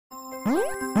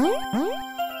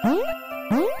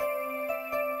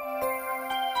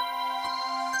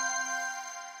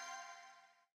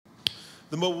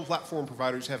mobile platform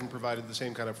providers haven't provided the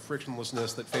same kind of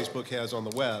frictionlessness that Facebook has on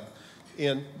the web.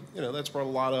 And that's brought a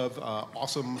lot of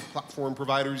awesome platform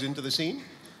providers into the scene.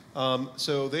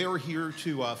 So they are here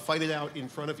to fight it out in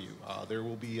front of you. There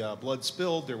will be blood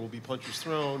spilled, there will be punches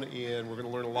thrown, and we're going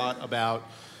to learn a lot about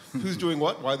who's doing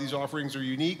what, why these offerings are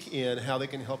unique, and how they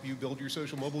can help you build your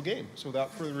social mobile game. So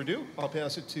without further ado, I'll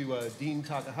pass it to Dean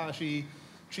Takahashi,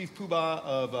 Chief Poobah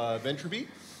of VentureBeat.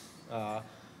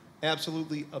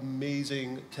 Absolutely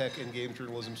amazing tech and game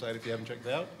journalism site. If you haven't checked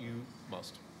it out, you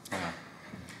must.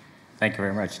 Thank you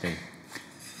very much, Dave.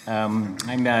 I'm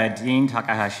Dean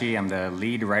Takahashi. I'm the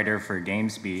lead writer for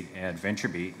GamesBeat at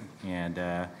VentureBeat,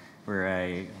 and we're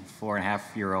a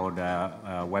 4.5-year-old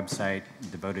website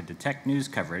devoted to tech news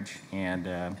coverage. And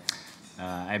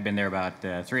I've been there about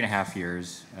 3.5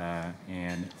 years,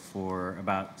 and for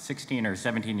about 16 or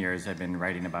 17 years, I've been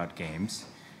writing about games.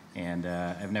 And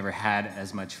I've never had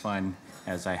as much fun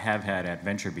as I have had at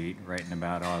VentureBeat, writing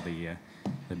about all the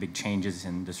big changes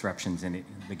and disruptions in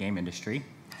the game industry.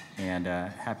 And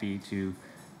happy to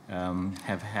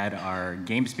have had our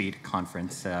GamesBeat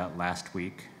conference last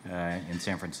week in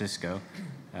San Francisco.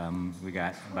 We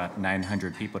got about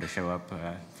 900 people to show up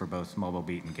for both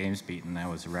MobileBeat and GamesBeat, and that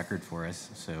was a record for us.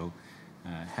 So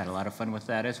had a lot of fun with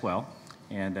that as well.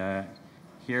 And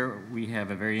here we have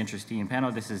a very interesting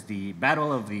panel. This is the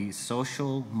Battle of the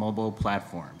Social Mobile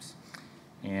Platforms.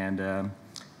 And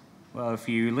well, if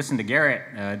you listen to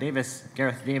Gareth Davis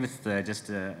just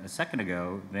a second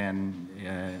ago,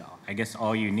 then I guess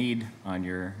all you need on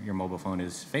your mobile phone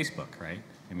is Facebook, right?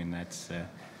 I mean, that's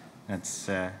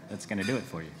going to do it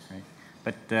for you, right?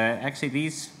 But actually,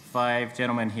 these 5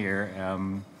 gentlemen here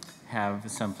have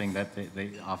something that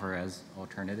they offer as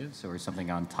alternatives, or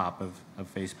something on top of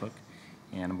Facebook,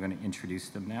 and I'm going to introduce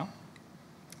them now.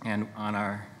 And on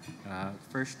our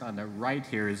first on the right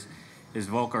here is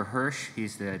Volker Hirsch.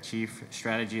 He's the Chief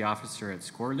Strategy Officer at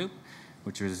ScoreLoop,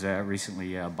 which was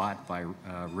recently bought by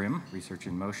RIM, Research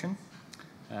in Motion.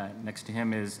 Next to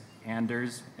him is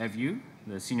Anders Evju,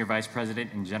 the Senior Vice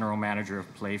President and General Manager of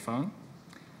PlayPhone.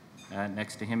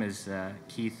 Next to him is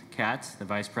Keith Katz, the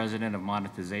Vice President of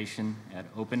Monetization at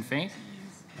OpenFeint,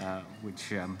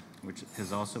 which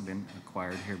has also been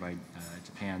acquired here by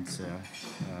Japan's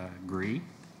GRI.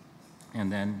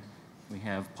 And then we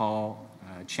have Paul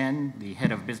Chen, the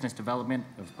Head of Business Development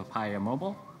of Papaya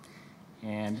Mobile,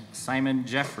 and Simon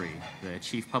Jeffrey, the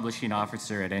Chief Publishing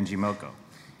Officer at NGMoko.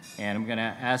 And I'm going to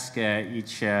ask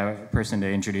each person to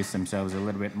introduce themselves a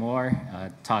little bit more,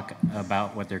 talk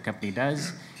about what their company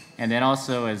does, and then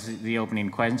also, as the opening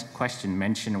question,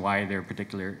 mention why their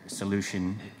particular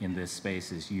solution in this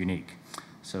space is unique.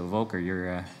 So Volker,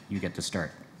 you get to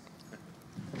start.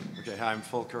 Okay, hi, I'm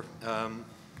Volker.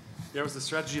 I was the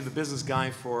strategy and the business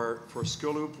guy for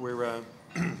ScoreLoop. We're,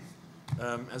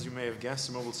 as you may have guessed,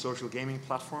 a mobile social gaming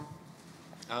platform,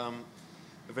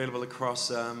 available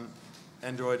across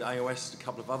Android, iOS, a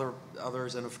couple of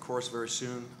others, and of course very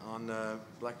soon on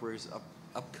BlackBerry's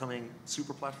upcoming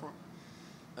super platform.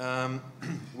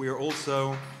 We are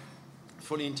also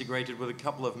fully integrated with a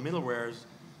couple of middlewares,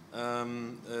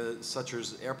 such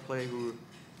as AirPlay, who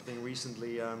I think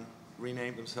recently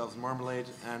renamed themselves Marmalade,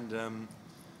 and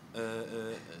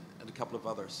a couple of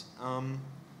others.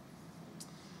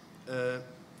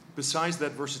 Besides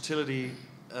that versatility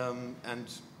and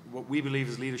what we believe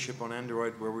is leadership on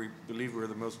Android, where we believe we're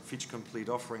the most feature-complete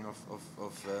offering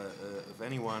of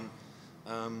anyone,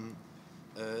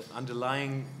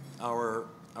 underlying our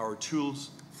tools,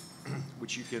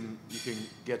 which you can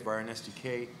get via an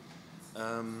SDK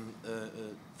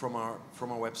from our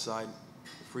website,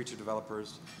 free to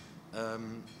developers.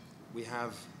 We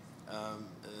have a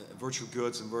virtual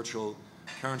goods and virtual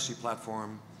currency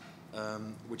platform,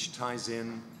 which ties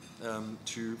in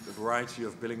to a variety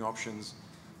of billing options,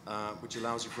 which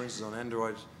allows you, for instance, on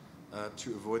Android,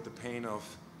 to avoid the pain of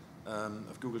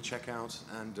Google Checkout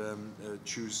and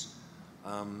choose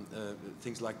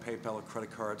things like PayPal or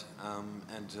credit card,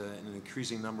 and in an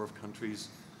increasing number of countries,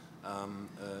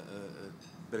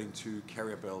 billing to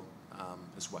carrier bill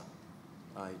as well.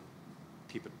 I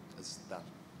keep it as that.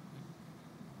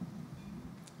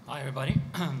 Hi everybody,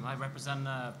 I represent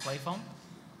PlayPhone.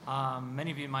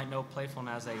 Many of you might know PlayPhone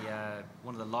as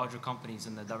one of the larger companies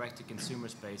in the direct-to-consumer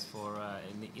space for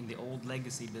in the old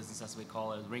legacy business, as we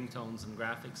call it, ringtones and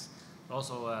graphics, but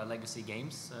also legacy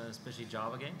games, especially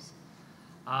Java games.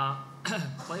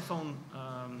 PlayPhone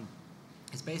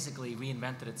has basically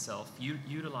reinvented itself,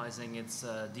 utilizing its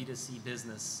D2C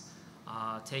business,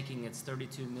 taking its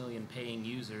 32 million paying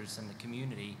users in the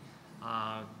community,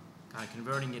 kind of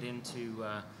converting it into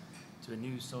to a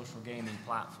new social gaming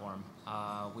platform.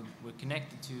 We're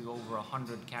connected to over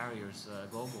 100 carriers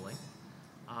globally,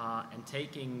 and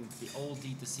taking the old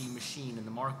D2C machine and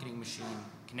the marketing machine,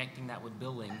 connecting that with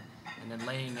billing, and then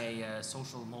laying a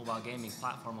social mobile gaming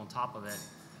platform on top of it,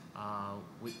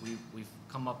 we've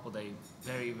come up with a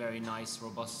very, very nice,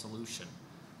 robust solution.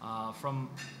 From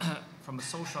a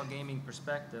social gaming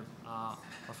perspective, our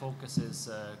focus is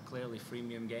clearly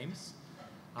freemium games.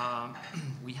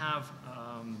 We have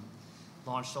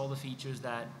launched all the features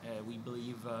that we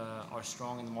believe are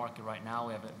strong in the market right now.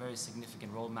 We have a very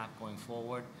significant roadmap going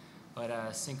forward,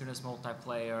 but synchronous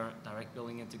multiplayer, direct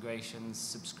billing integrations,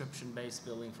 subscription-based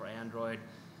billing for Android,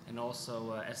 and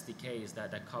also SDKs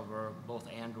that cover both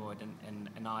Android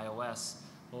and iOS,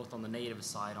 both on the native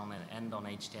side and on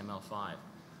HTML5.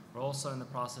 We're also in the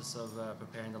process of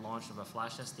preparing the launch of a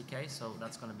Flash SDK, so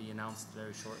that's going to be announced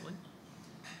very shortly.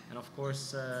 And of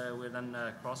course, we're then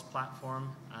cross-platform,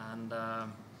 and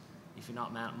if you're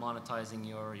not monetizing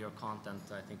your content,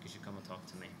 I think you should come and talk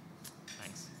to me.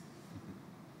 Thanks.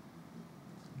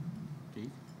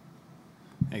 Keith?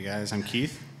 Hey guys, I'm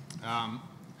Keith.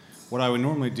 What I would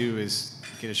normally do is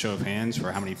get a show of hands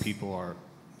for how many people are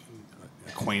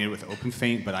acquainted with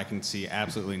OpenFaint, but I can see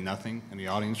absolutely nothing in the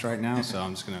audience right now, so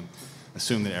I'm just going to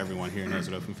assume that everyone here knows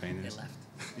what OpenFaint is. They left.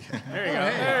 There you go.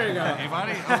 There you go.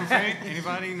 Anybody? OpenFaint?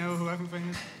 Anybody know who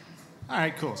OpenFaint is? All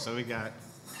right, cool. So we got,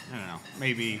 I don't know,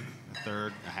 maybe a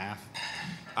third, a half.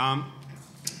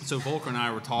 So Volker and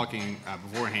I were talking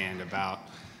beforehand about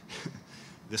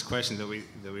this question that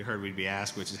we heard we'd be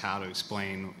asked, which is how to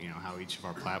explain, how each of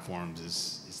our platforms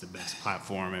is the best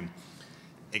platform. And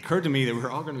it occurred to me that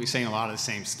we're all going to be saying a lot of the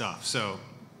same stuff. So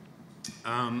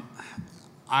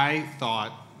I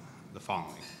thought the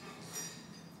following.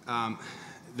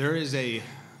 There is a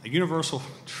universal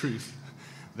truth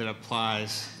that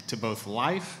applies to both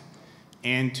life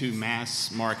and to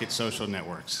mass market social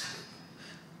networks,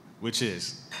 which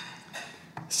is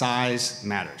size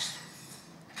matters.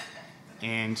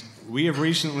 And we have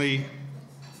recently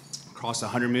crossed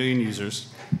 100 million users,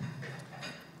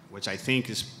 which I think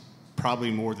is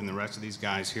probably more than the rest of these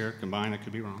guys here combined. I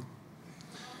could be wrong.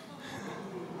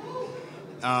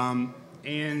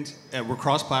 And we're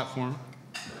cross-platform.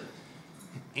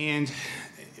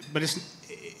 But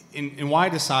why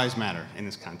does size matter in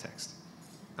this context?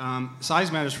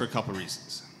 Size matters for a couple of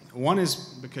reasons. One is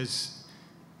because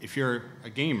if you're a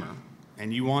gamer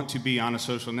and you want to be on a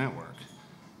social network,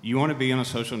 you want to be on a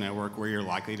social network where you're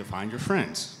likely to find your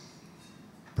friends.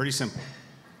 Pretty simple.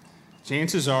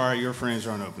 Chances are your friends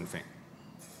are on OpenFaint.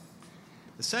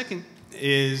 The second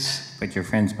is... But your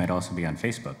friends might also be on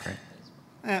Facebook,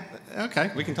 right? Okay,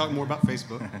 we can talk more about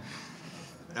Facebook.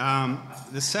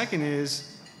 The second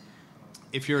is,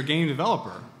 if you're a game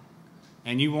developer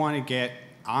and you want to get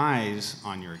eyes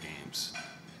on your games,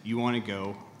 you want to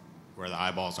go where the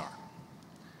eyeballs are.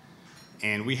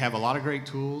 And we have a lot of great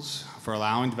tools for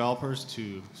allowing developers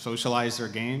to socialize their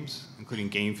games,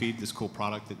 including GameFeed, this cool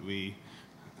product that we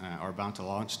are about to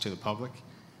launch to the public.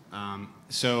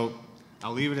 So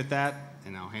I'll leave it at that,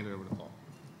 and I'll hand it over to Paul.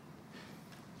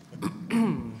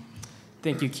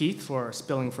 Thank you, Keith, for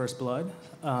spilling first blood.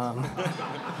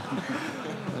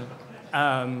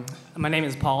 My name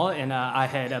is Paul, and I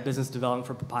head business development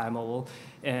for Papaya Mobile.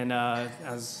 And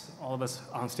as all of us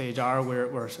on stage are,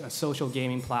 we're a social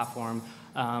gaming platform.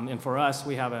 And for us,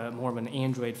 we have more of an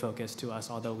Android focus to us,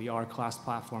 although we are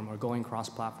cross-platform or going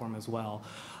cross-platform as well.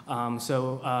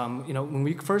 When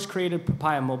we first created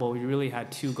Papaya Mobile, we really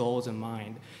had two goals in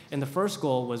mind. And the first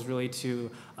goal was really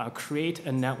to create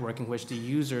a network in which the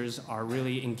users are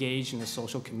really engaged in the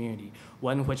social community,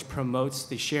 one which promotes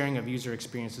the sharing of user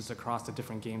experiences across the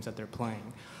different games that they're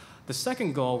playing. The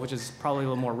second goal, which is probably a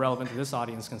little more relevant to this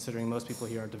audience, considering most people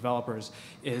here are developers,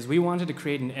 is we wanted to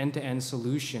create an end-to-end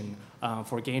solution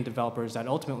for game developers that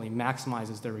ultimately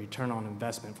maximizes their return on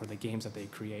investment for the games that they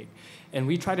create. And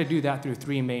we try to do that through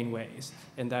three main ways.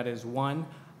 And that is, one,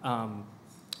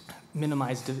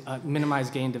 minimize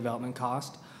game development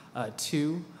cost,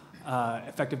 two,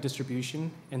 effective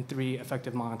distribution, and three,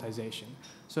 effective monetization.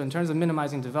 So in terms of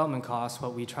minimizing development costs,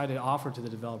 what we try to offer to the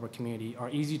developer community are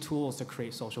easy tools to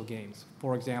create social games.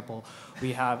 For example,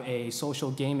 we have a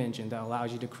social game engine that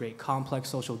allows you to create complex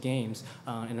social games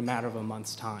in a matter of a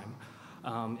month's time.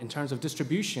 In terms of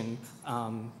distribution,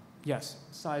 yes,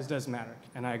 size does matter,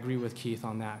 and I agree with Keith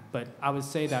on that. But I would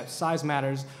say that size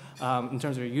matters in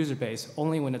terms of your user base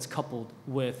only when it's coupled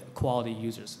with quality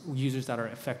users that are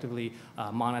effectively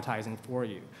monetizing for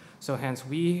you. So hence,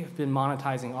 we've been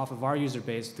monetizing off of our user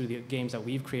base through the games that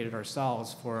we've created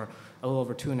ourselves for a little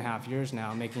over 2.5 years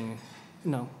now, making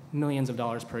millions of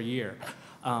dollars per year.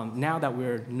 Now that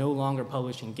we're no longer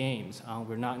publishing games,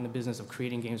 we're not in the business of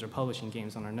creating games or publishing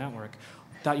games on our network,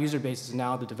 that user base is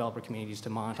now the developer communities to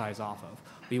monetize off of.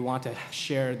 We want to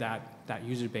share that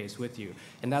user base with you.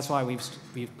 And that's why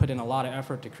we've put in a lot of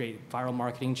effort to create viral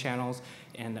marketing channels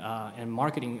and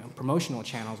marketing promotional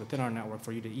channels within our network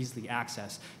for you to easily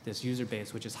access this user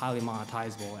base, which is highly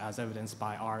monetizable, as evidenced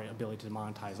by our ability to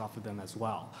monetize off of them as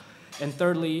well. And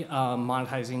thirdly,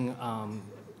 monetizing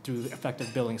through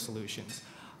effective billing solutions.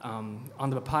 On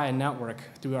the Papaya network,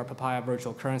 through our Papaya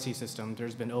virtual currency system,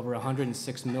 there's been over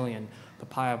 106 million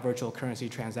Papaya virtual currency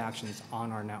transactions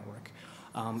on our network.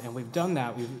 And we've done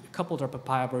that. We've coupled our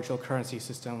Papaya virtual currency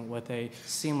system with a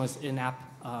seamless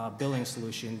in-app billing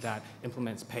solution that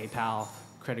implements PayPal,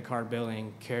 credit card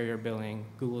billing, carrier billing,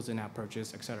 Google's in-app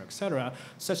purchase, et cetera,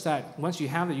 such that once you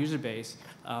have the user base,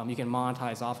 you can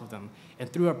monetize off of them.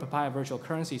 And through our Papaya virtual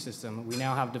currency system, we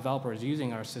now have developers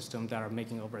using our system that are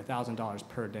making over $1,000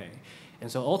 per day.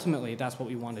 And so ultimately, that's what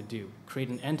we want to do, create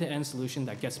an end-to-end solution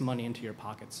that gets money into your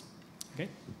pockets. Okay?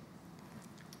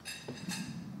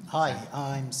 Hi,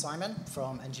 I'm Simon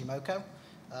from NGMoco.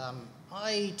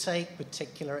 I take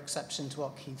particular exception to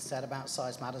what Keith said about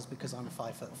size matters because I'm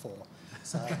 5'4".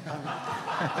 So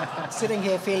I'm sitting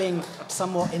here feeling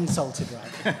somewhat insulted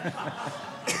right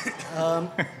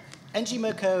now.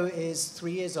 NGMoco is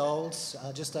 3 years old,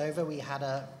 just over. We had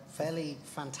a fairly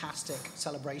fantastic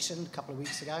celebration a couple of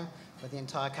weeks ago where the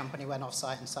entire company went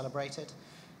off-site and celebrated.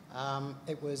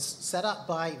 It was set up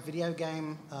by video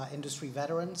game industry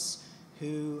veterans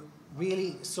who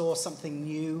really saw something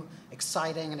new,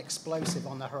 exciting, and explosive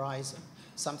on the horizon,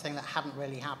 something that hadn't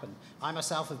really happened. I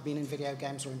myself have been in video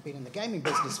games or been in the gaming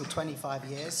business for 25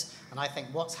 years, and I think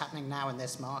what's happening now in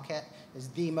this market is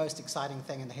the most exciting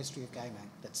thing in the history of gaming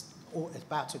that's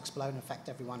about to explode and affect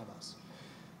every one of us.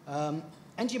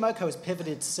 NGMoco has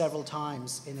pivoted several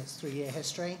times in its 3-year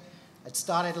history. It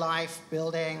started life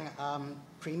building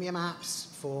premium apps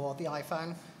for the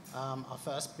iPhone. Our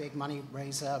first big money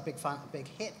raiser, big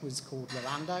hit was called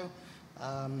Rolando.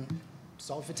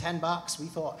 Sold for $10. We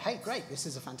thought, hey, great, this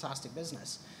is a fantastic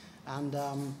business. And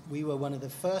we were one of the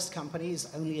first companies,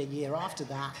 only a year after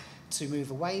that, to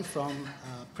move away from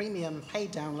premium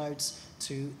paid downloads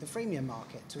to the freemium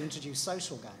market, to introduce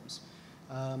social games.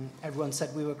 Everyone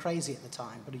said we were crazy at the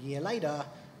time, but a year later,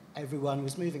 everyone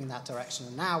was moving in that direction.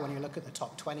 And now, when you look at the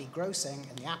top 20 grossing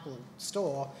in the Apple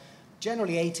Store,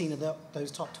 generally 18 of those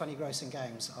top 20 grossing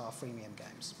games are freemium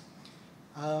games.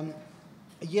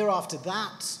 A year after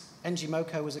that,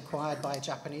 NGMoco was acquired by a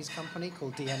Japanese company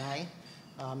called DNA,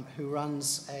 who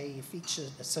runs a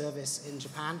service in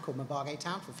Japan called Mabage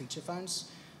Town for feature phones.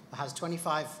 It has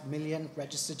 25 million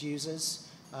registered users.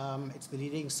 It's the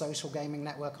leading social gaming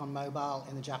network on mobile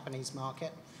in the Japanese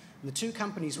market. And the two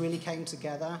companies really came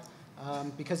together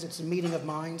because it's a meeting of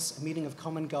minds, a meeting of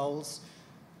common goals.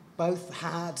 Both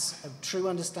had a true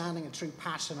understanding, a true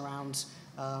passion around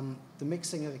the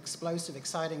mixing of explosive,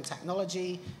 exciting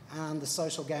technology and the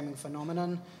social gaming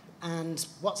phenomenon, and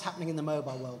what's happening in the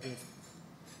mobile world with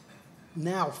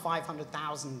now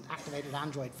 500,000 activated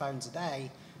Android phones a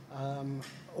day.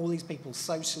 All these people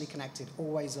socially connected,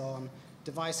 always on,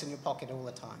 device in your pocket all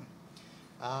the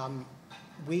time.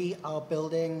 We are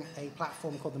building a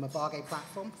platform called the Mabage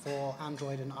platform for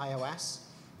Android and iOS.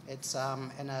 It's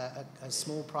in a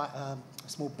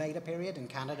small beta period in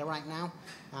Canada right now,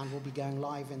 and we'll be going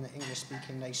live in the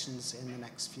English-speaking nations in the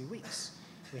next few weeks.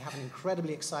 We have an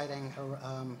incredibly exciting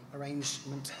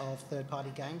arrangement of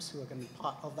third-party games who are going to be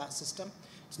part of that system.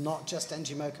 It's not just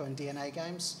NGMoco and DNA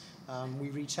games. We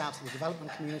reach out to the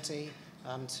development community,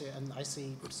 and I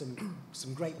see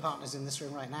some great partners in this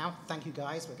room right now. Thank you,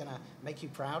 guys. We're going to make you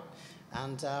proud.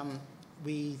 And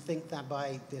we think that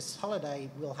by this holiday,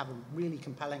 we'll have a really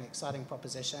compelling, exciting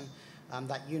proposition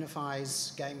that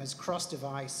unifies gamers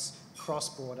cross-device,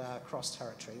 cross-border,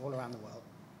 cross-territory, all around the world.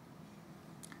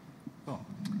 Cool.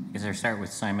 I guess I'll start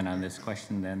with Simon on this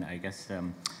question then. I guess,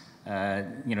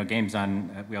 games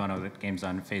on, we all know that games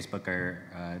on Facebook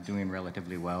are doing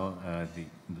relatively well. The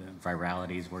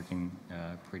virality is working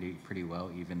pretty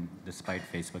well, even despite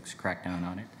Facebook's crackdown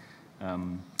on it.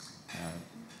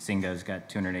 Zynga's got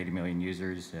 280 million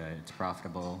users. It's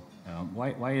profitable.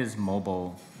 Why is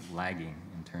mobile lagging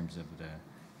in terms of the,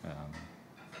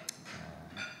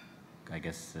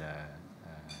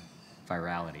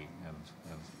 virality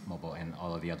of mobile and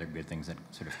all of the other good things that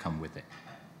sort of come with it?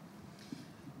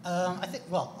 I think,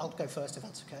 well, I'll go first if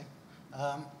that's okay.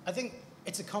 I think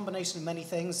it's a combination of many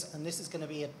things, and this is going to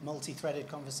be a multi-threaded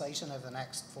conversation over the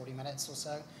next 40 minutes or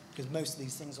so, because most of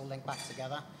these things will link back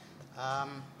together.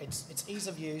 It's ease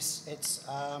of use, it's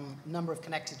number of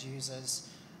connected users,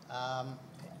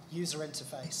 user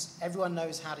interface. Everyone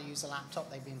knows how to use a laptop.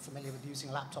 They've been familiar with using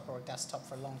a laptop or a desktop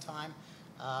for a long time.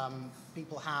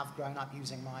 People have grown up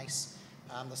using mice.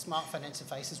 The smartphone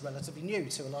interface is relatively new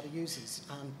to a lot of users.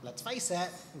 And let's face it,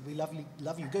 we love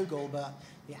you, Google, but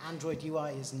the Android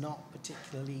UI is not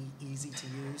particularly easy to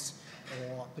use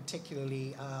or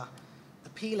particularly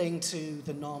appealing to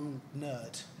the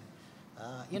non-nerd.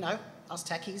 You know, us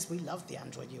techies, we love the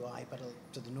Android UI, but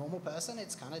to the normal person,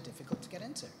 it's kind of difficult to get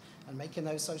into. And making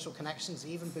those social connections,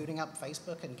 even booting up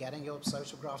Facebook and getting your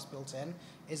social graphs built in,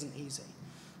 isn't easy.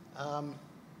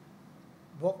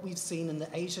 What we've seen in the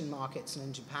Asian markets and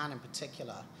in Japan in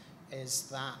particular is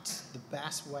that the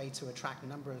best way to attract a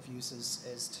number of users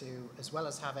is to, as well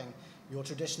as having your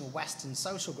traditional Western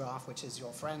social graph, which is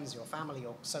your friends, your family,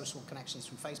 your social connections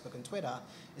from Facebook and Twitter,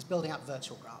 is building up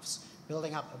virtual graphs,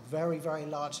 building up a very, very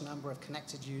large number of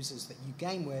connected users that you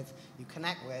game with, you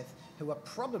connect with, who are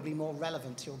probably more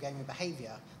relevant to your gaming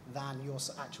behavior than your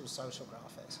actual social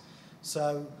graph is.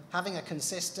 So having a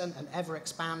consistent and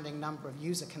ever-expanding number of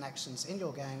user connections in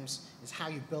your games is how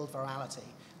you build virality.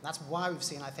 That's why we've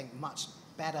seen, I think, much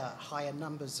better, higher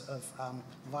numbers of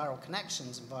viral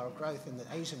connections and viral growth in the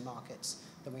Asian markets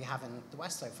than we have in the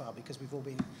West so far, because we've all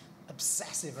been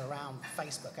obsessive around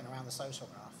Facebook and around the social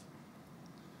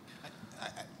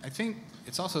graph. I think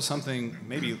it's also something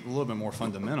maybe a little bit more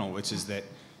fundamental, which is that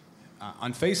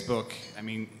on Facebook, I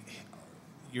mean,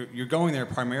 you're going there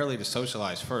primarily to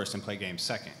socialize first and play games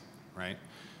second, right?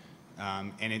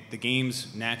 And the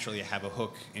games naturally have a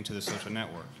hook into the social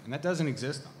network, and that doesn't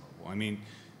exist on mobile. I mean,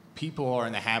 people are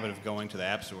in the habit of going to the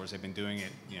app stores. They've been doing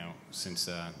it, you know, since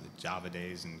the Java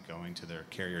days and going to their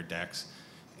carrier decks,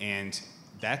 and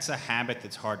that's a habit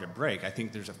that's hard to break. I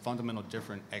think there's a fundamental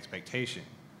different expectation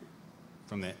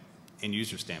from the end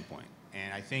user standpoint,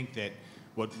 and I think that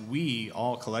what we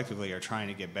all collectively are trying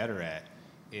to get better at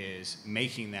is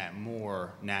making that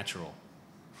more natural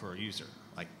for a user.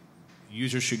 Like,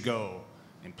 users should go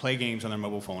and play games on their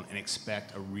mobile phone and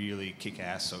expect a really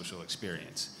kick-ass social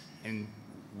experience. And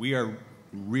we are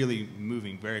really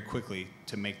moving very quickly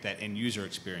to make that end user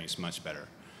experience much better.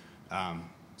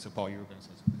 So Paul, you were going to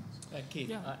say something else. Keith,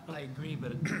 Yeah. I agree,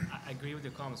 but I agree with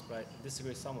your comments, but I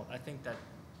disagree somewhat. I think that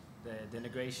the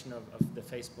integration of the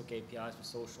Facebook APIs for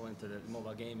social into the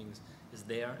mobile gaming is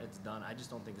there, it's done. I just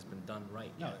don't think it's been done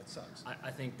right No, yet. it sucks.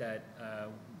 I think that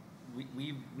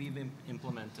we've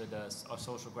implemented our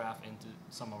social graph into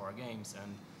some of our games,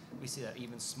 and we see that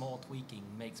even small tweaking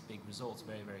makes big results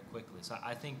very, very quickly. So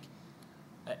I think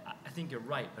you're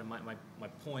right, but my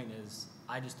point is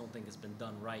I just don't think it's been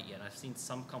done right yet. I've seen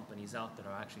some companies out that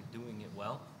are actually doing it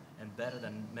well and better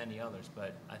than many others,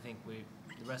 but I think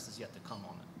the rest is yet to come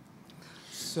on it.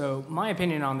 So my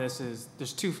opinion on this is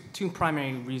there's two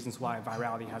primary reasons why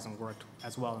virality hasn't worked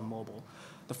as well in mobile.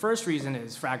 The first reason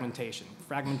is fragmentation.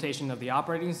 Fragmentation of the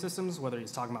operating systems, whether you're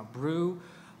talking about Brew,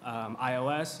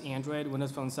 iOS, Android,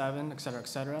 Windows Phone 7, et cetera, et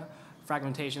cetera.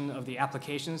 Fragmentation of the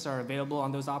applications that are available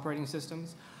on those operating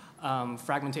systems.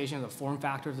 Fragmentation of the form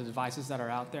factor of the devices that are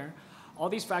out there. All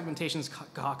these fragmentations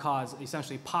cause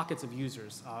essentially pockets of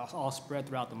users all spread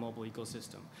throughout the mobile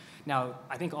ecosystem. Now,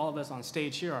 I think all of us on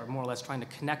stage here are more or less trying to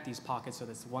connect these pockets so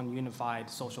there's one unified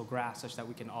social graph such that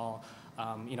we can all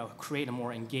create a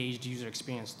more engaged user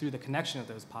experience through the connection of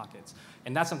those pockets.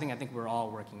 And that's something I think we're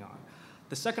all working on.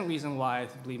 The second reason why I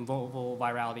believe mobile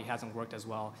virality hasn't worked as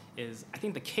well is I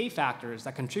think the K factors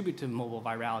that contribute to mobile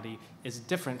virality is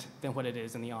different than what it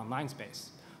is in the online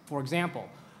space. For example,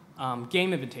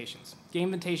 game invitations.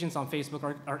 Game invitations on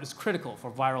Facebook is critical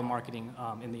for viral marketing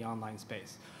in the online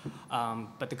space.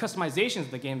 But the customizations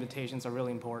of the game invitations are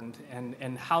really important,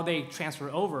 and how they transfer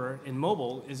over in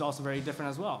mobile is also very different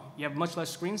as well. You have much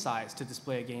less screen size to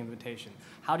display a game invitation.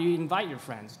 How do you invite your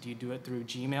friends? Do you do it through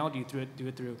Gmail? Do you do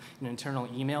it through an internal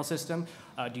email system?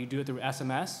 Do you do it through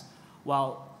SMS?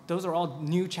 Well, those are all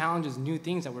new challenges, new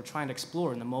things that we're trying to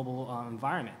explore in the mobile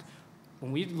environment.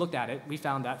 When we looked at it, we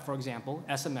found that, for example,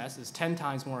 SMS is 10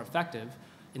 times more effective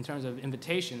in terms of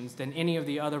invitations than any of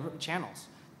the other channels.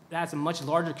 That's a much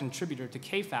larger contributor to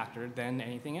K-factor than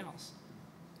anything else.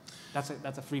 That's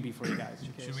a freebie for you guys.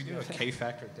 Should we do a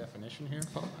K-factor definition here,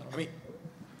 Paul? I mean,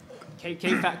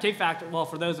 K-factor, well,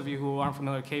 for those of you who aren't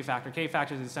familiar with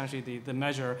K-factor is essentially the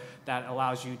measure that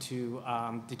allows you to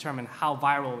determine how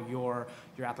viral your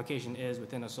application is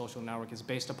within a social network. It's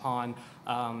based upon,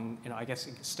 I guess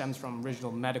it stems from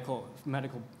original medical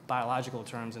biological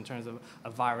terms in terms of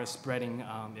a virus spreading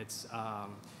its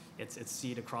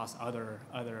seed across other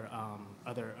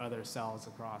cells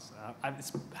across.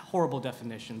 It's a horrible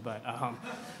definition, but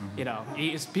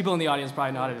people in the audience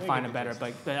probably know how to define it better.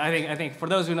 But I think for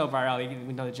those who know virality,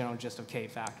 we know the general gist of K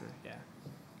factor. Yeah.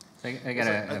 So I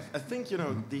gotta. I think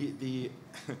the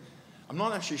I'm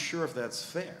not actually sure if that's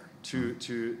fair to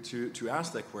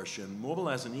ask that question. Mobile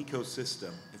as an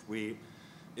ecosystem, if we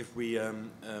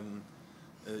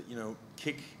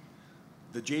kick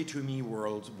the J2Me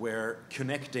world where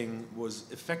connecting was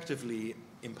effectively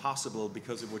impossible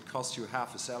because it would cost you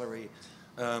half a salary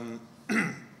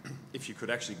if you could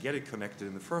actually get it connected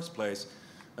in the first place.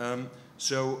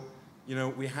 So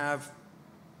we have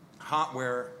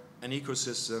hardware and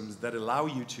ecosystems that allow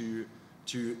you to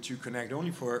connect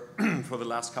only for for the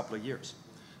last couple of years.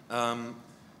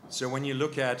 So when you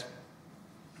look at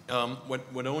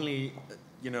what only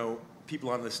people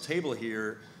on this table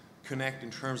here connect in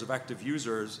terms of active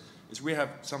users, is we have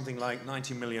something like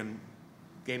 90 million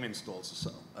game installs or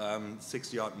so,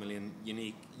 60 odd million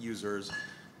unique users.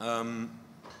 So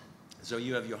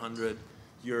you have your 100,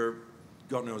 you're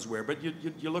God knows where, but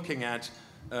you're looking at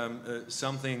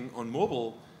something on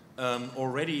mobile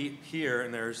already here,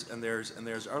 and there's others,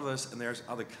 and there's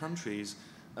other countries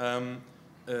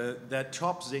that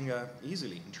top Zynga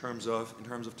easily in terms of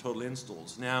total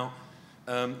installs. Now,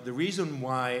 the reason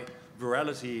why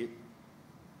virality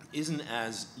isn't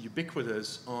as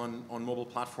ubiquitous on mobile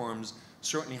platforms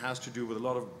certainly has to do with a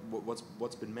lot of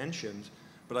what's been mentioned,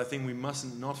 but I think we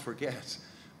mustn't not forget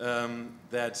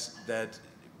that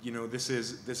this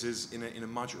is in a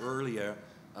much earlier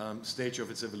stage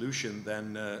of its evolution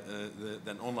than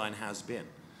online has been,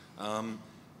 and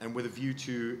with a view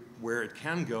to where it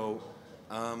can go.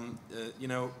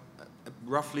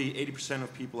 Roughly 80%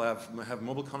 of people have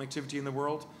mobile connectivity in the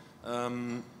world.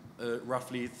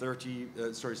 Roughly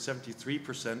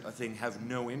 73%, I think, have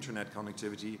no internet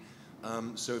connectivity.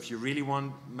 So if you really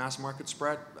want mass market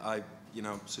spread, I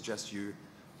suggest you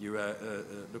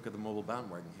look at the mobile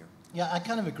bandwagon here. Yeah, I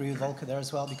kind of agree with Volker there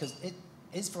as well, because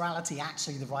is virality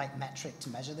actually the right metric to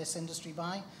measure this industry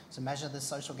by, to measure the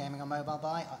social gaming on mobile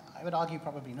by? I would argue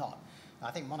probably not.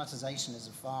 I think monetization is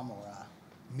a far more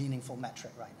meaningful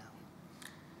metric right now.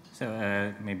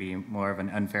 So maybe more of an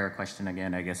unfair question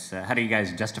again, I guess. How do you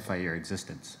guys justify your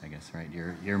existence? I guess, right?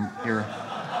 You're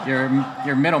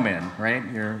middlemen, right?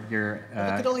 You're look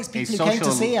at all these people who came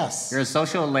to see us. You're a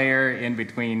social layer in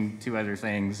between two other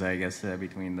things, I guess,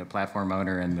 between the platform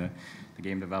owner and the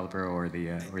game developer or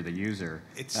the user.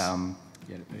 It's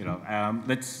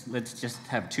let's just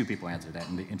have two people answer that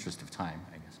in the interest of time,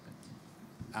 I guess.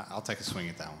 But. I'll take a swing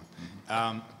at that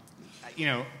one.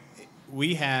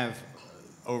 We have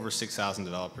over 6,000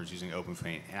 developers using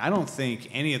OpenFaint, and I don't think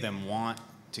any of them want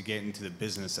to get into the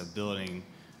business of building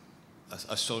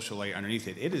a social layer underneath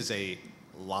it. It is a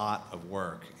lot of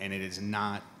work, and it is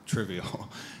not trivial.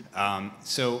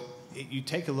 So you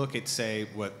take a look at, say,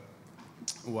 what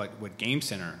Game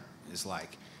Center is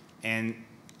like, and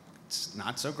it's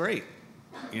not so great,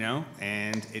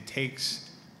 and it takes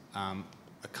a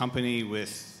company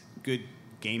with good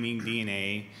gaming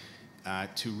DNA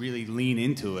to really lean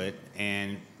into it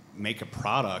and make a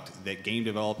product that game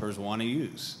developers want to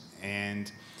use.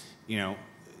 And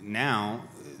now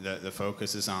the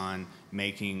focus is on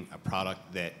making a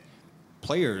product that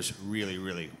players really,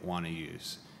 really want to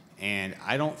use. And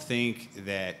I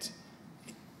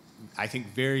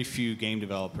think very few game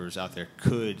developers out there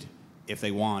could, if they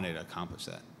wanted, accomplish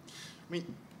that. I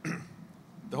mean,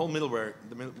 the whole middleware,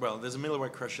 there's a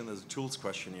middleware question, there's a tools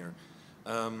question here.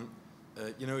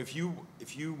 If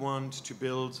you want to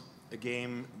build a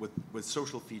game with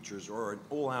social features or an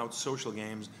all-out social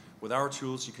games with our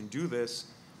tools, you can do this.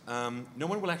 No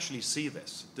one will actually see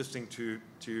this. Distinct to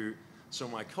some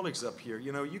of my colleagues up here,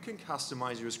 you can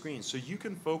customize your screen, so you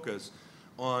can focus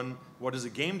on what as a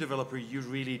game developer you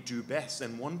really do best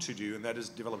and want to do, and that is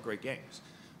develop great games,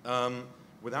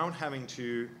 without having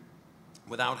to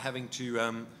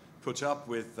put up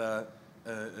with the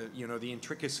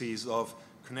intricacies of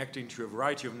connecting to a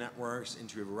variety of networks,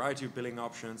 into a variety of billing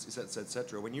options, et cetera, et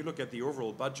cetera. When you look at the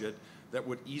overall budget, that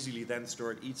would easily then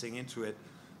start eating into it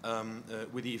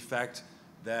with the effect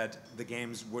that the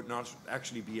games would not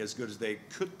actually be as good as they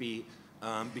could be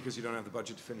because you don't have the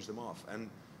budget to finish them off. And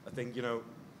I think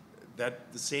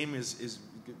that the same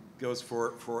goes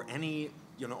for any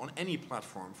on any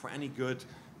platform, for any good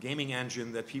gaming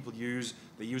engine that people use.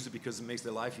 They use it because it makes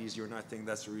their life easier, and I think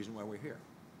that's the reason why we're here.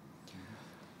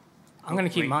 I'm going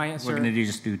to keep my answer. We're going to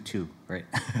just do two, right?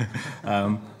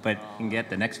 But you can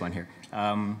get the next one here.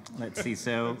 Let's see.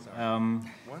 So,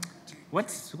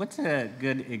 what's a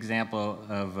good example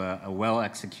of a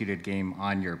well-executed game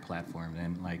on your platform?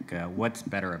 And what's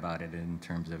better about it in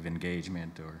terms of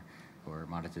engagement or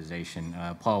monetization?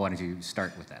 Paul, why don't you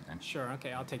start with that then? Sure.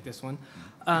 Okay, I'll take this one.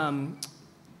 An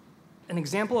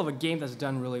example of a game that's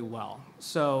done really well.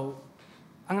 So,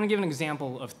 I'm going to give an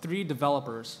example of 3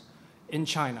 developers in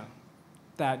China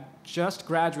that just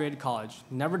graduated college,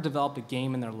 never developed a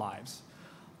game in their lives.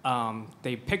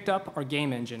 They picked up our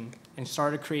game engine and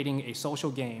started creating a social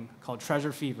game called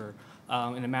Treasure Fever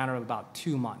in a matter of about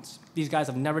 2 months. These guys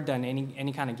have never done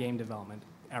any kind of game development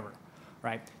ever,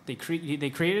 right? They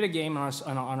created a game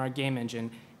on our game engine,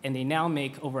 and they now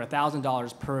make over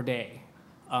 $1,000 per day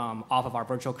off of our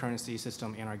virtual currency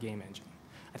system and our game engine.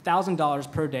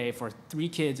 $1,000 per day for 3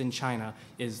 kids in China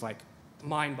is like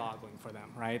mind-boggling for them,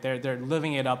 right? They're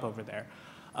living it up over there.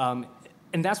 And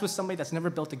that's with somebody that's never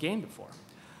built a game before.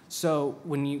 So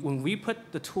when we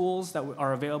put the tools that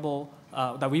are available,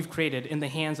 that we've created in the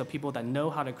hands of people that know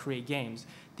how to create games,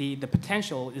 the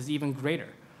potential is even greater.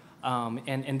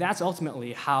 And that's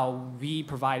ultimately how we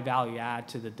provide value add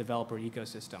to the developer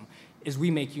ecosystem, is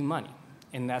we make you money.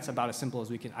 And that's about as simple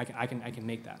as I can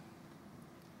make that.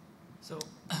 So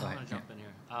I'm going to jump in here.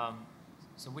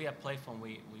 So we at Playphone,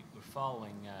 we're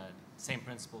following same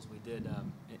principles we did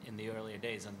in the earlier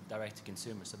days on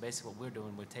direct-to-consumer. So basically what we're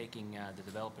doing, we're taking the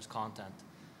developers' content,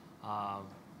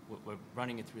 we're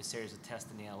running it through a series of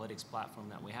tests in the analytics platform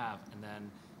that we have, and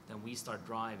then we start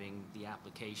driving the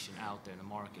application out there in the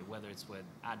market, whether it's with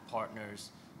ad partners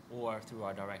or through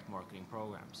our direct marketing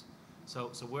programs.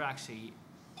 So we're actually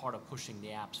part of pushing the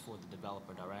apps for the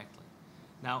developer directly.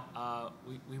 Now,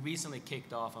 we recently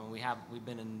kicked off, and we've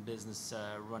been in business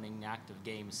running active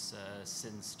games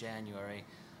since January.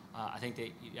 I think that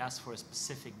you asked for a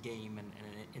specific game and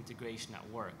an integration that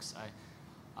works.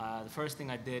 The first thing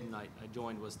I did and I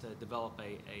joined was to develop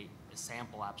a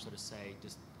sample app, so to say,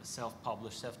 just a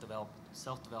self-published, self-developed,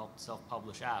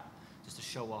 self-published app, just to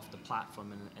show off the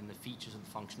platform and the features and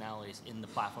functionalities in the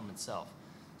platform itself.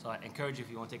 So I encourage you,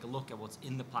 if you want to take a look at what's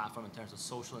in the platform in terms of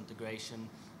social integration,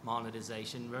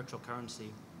 monetization, virtual currency,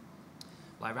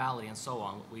 virality, and so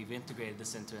on. We've integrated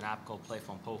this into an app called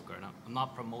Playphone Poker. And I'm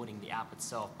not promoting the app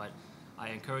itself, but I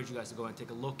encourage you guys to go and take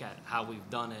a look at how we've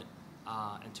done it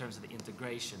in terms of the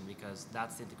integration, because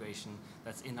that's the integration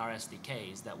that's in our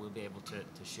SDKs that we'll be able to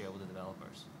share with the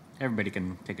developers. Everybody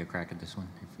can take a crack at this one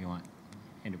if you want.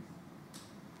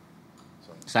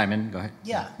 Simon, go ahead.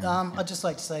 Yeah, I'd just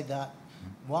like to say that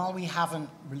while we haven't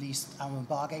released our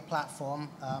Embargo platform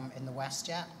in the West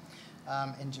yet,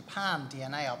 in Japan,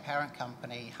 DNA, our parent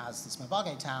company, has this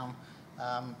Embargo Town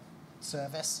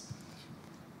service.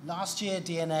 Last year,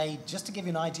 DNA, just to give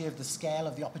you an idea of the scale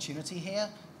of the opportunity here,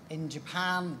 in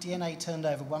Japan, DNA turned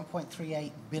over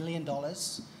 $1.38 billion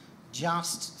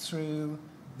just through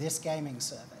this gaming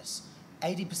service.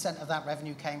 80% of that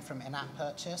revenue came from in-app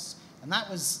purchase, and that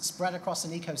was spread across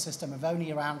an ecosystem of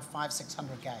only around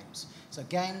 500-600 games. So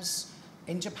games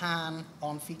in Japan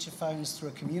on feature phones through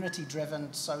a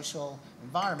community-driven social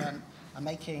environment are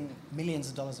making millions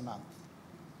of dollars a month.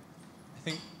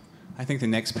 I think the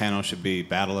next panel should be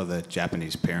Battle of the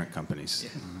Japanese Parent Companies.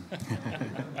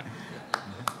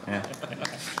 Yeah.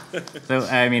 So,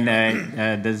 I mean,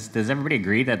 does everybody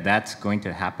agree that that's going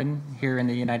to happen here in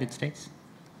the United States?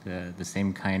 The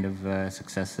same kind of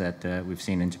success that we've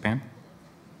seen in Japan?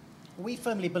 We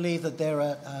firmly believe that there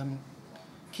are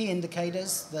key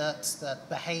indicators that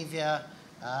behavior,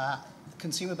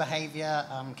 consumer behavior,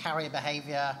 carrier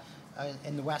behavior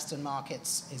in the Western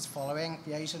markets is following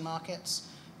the Asian markets.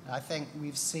 I think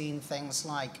we've seen things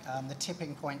like the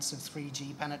tipping points of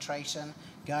 3G penetration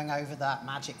going over that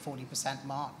magic 40%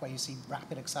 mark where you see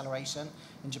rapid acceleration.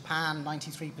 In Japan,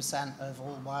 93% of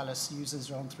all wireless users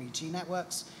are on 3G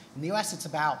networks. In the US, it's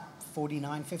about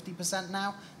 49, 50%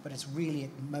 now, but it's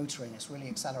really motoring, it's really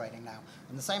accelerating now.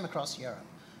 And the same across Europe.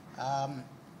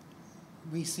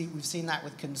 We've seen that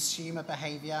with consumer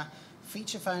behavior.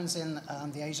 Feature phones in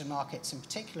the Asian markets, in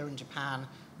particular in Japan,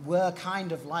 were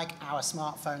kind of like our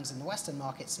smartphones in the Western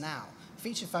markets now.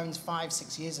 Feature phones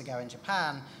 5-6 years ago in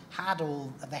Japan had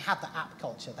the app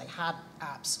culture. They had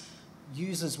apps.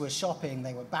 Users were shopping,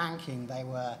 they were banking, they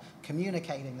were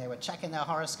communicating, they were checking their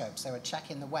horoscopes, they were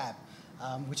checking the web,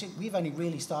 which we've only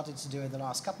really started to do in the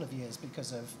last couple of years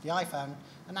because of the iPhone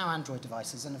and now Android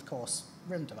devices and, of course,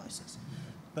 RIM devices.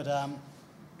 But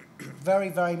very,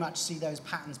 very much see those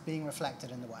patterns being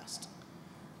reflected in the West.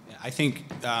 I think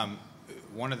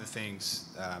one of the things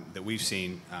that we've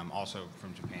seen also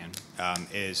from Japan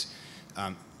is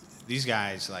these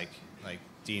guys like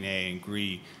DNA and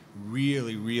Gree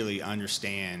really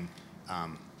understand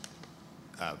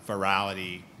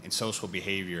virality and social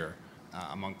behavior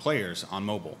among players on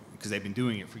mobile because they've been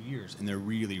doing it for years and they're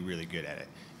really good at it.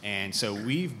 And so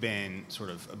we've been sort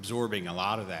of absorbing a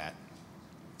lot of that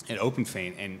at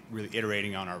OpenFeint and really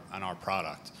iterating on our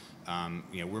product.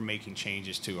 We're making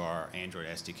changes to our Android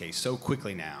SDK so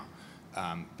quickly now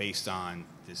based on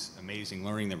this amazing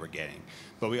learning that we're getting.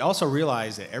 But we also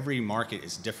realize that every market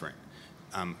is different.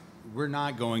 We're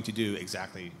not going to do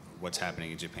exactly what's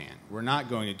happening in Japan. We're not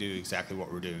going to do exactly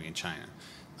what we're doing in China.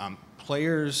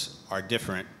 Players are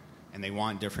different, and they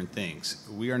want different things.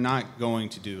 We are not going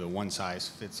to do a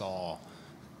one-size-fits-all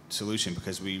solution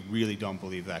because we really don't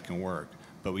believe that can work.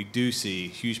 But we do see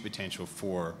huge potential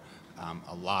for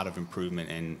a lot of improvement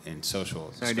in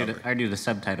social So discovery. I do the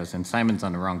subtitles, and Simon's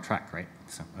on the wrong track, right?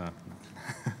 So,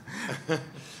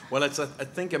 Well, I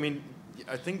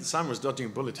think Simon was dodging a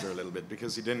bullet here a little bit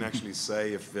because he didn't actually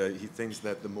say if he thinks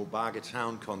that the Mobage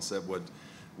town concept would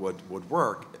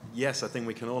work. Yes, I think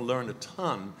we can all learn a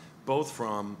ton, both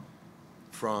from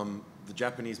the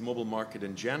Japanese mobile market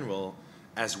in general,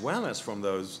 as well as from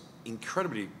those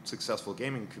incredibly successful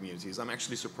gaming communities. I'm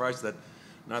actually surprised that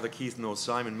neither Keith nor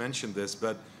Simon mentioned this,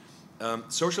 but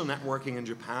social networking in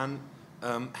Japan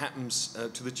happens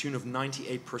to the tune of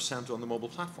 98% on the mobile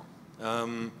platform.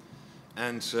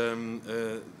 And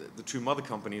the two mother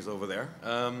companies over there,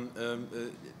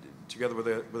 together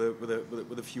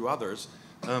with a few others,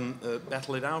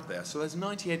 battle it out there. So there's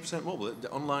 98% mobile. The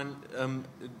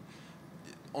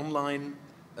online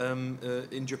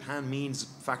in Japan means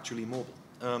factually mobile.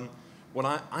 What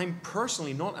I'm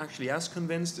personally not actually as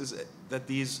convinced is that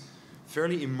these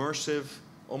fairly immersive,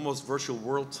 almost virtual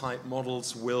world type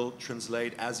models will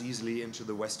translate as easily into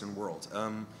the Western world. I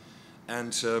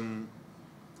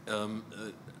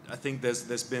think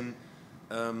there's been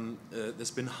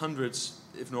hundreds,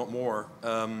 if not more,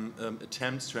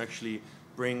 attempts to actually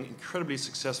bring incredibly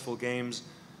successful games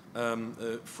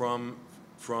from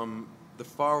the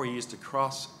Far East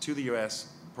across to the US,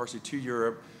 partially to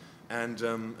Europe, and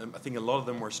I think a lot of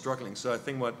them were struggling. So I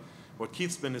think what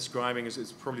Keith's been describing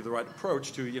is probably the right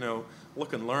approach to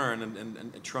look and learn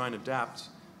and try and adapt.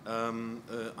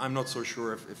 I'm not so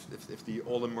sure if the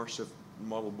all immersive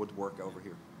model would work over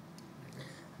here.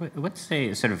 what's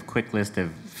a sort of quick list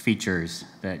of features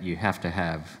that you have to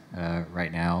have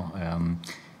right now?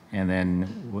 And then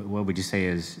what would you say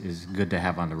is good to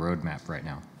have on the roadmap right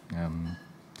now?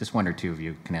 Just one or two of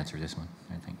you can answer this one,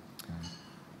 I think.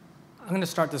 I'm going to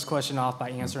start this question off by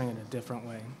answering it a different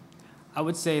way. I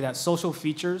would say that social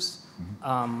features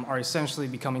are essentially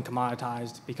becoming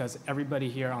commoditized because everybody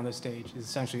here on this stage is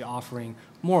essentially offering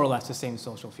more or less the same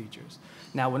social features.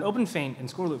 Now, when OpenFaint and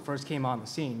Scoreloop first came on the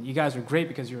scene, you guys were great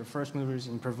because you were first movers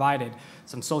and provided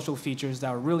some social features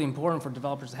that were really important for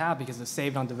developers to have because it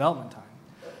saved on development time.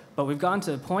 But we've gotten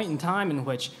to a point in time in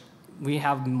which we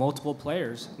have multiple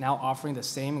players now offering the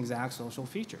same exact social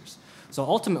features. So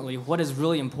ultimately, what is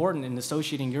really important in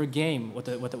associating your game with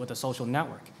a social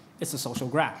network? It's the social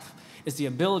graph. It's the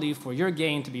ability for your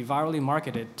game to be virally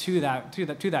marketed to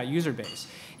that user base.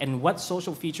 And what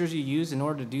social features you use in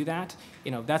order to do that,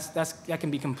 that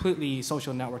can be completely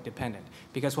social network dependent.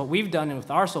 Because what we've done with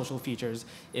our social features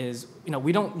is,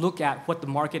 we don't look at what the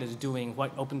market is doing,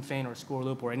 what OpenFaint or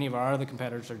Scoreloop or any of our other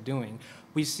competitors are doing.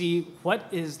 We see what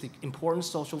is the important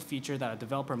social feature that a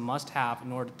developer must have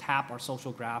in order to tap our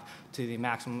social graph to the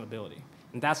maximum ability.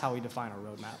 And that's how we define our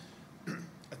roadmap.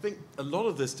 I think a lot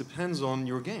of this depends on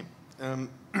your game. A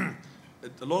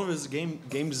lot of it is a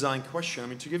game design question. I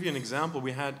mean, to give you an example,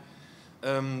 we had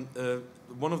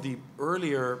one of the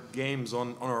earlier games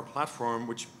on our platform,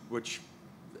 which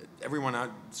everyone out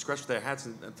scratched their heads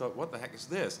and thought, what the heck is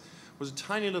this? It was a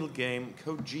tiny little game,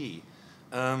 Code G.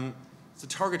 It's a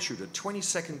target shooter,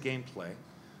 20-second gameplay.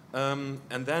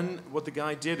 And then what the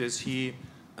guy did is he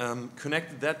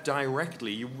connected that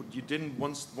directly. You didn't,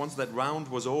 once that round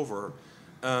was over,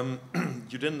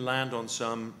 you didn't land on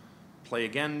some play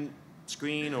again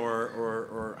screen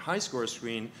or high score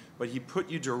screen, but he put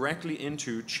you directly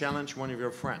into challenge one of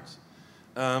your friends.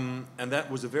 And that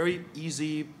was a very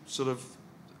easy sort of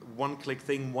one-click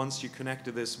thing once you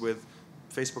connected this with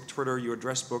Facebook, Twitter, your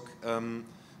address book,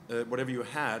 whatever you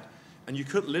had. And you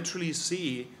could literally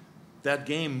see that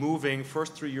game moving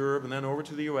first through Europe and then over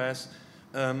to the US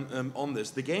on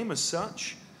this. The game as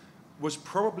such was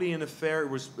probably in a fair, it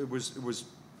was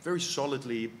very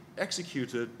solidly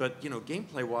executed, but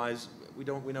gameplay-wise, we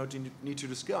don't need to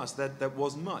discuss that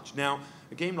wasn't much. Now,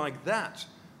 a game like that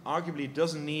arguably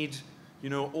doesn't need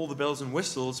all the bells and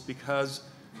whistles because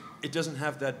it doesn't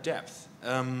have that depth.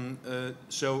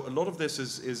 So a lot of this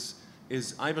is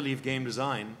I believe game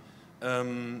design,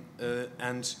 and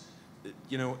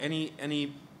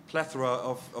any plethora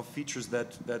of features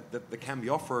that can be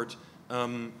offered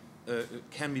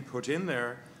can be put in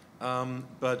there,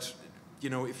 but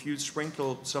if you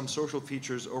sprinkle some social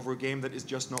features over a game that is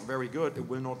just not very good, it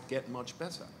will not get much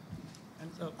better.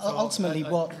 Ultimately,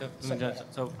 what...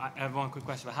 So I have one quick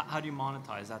question. How do you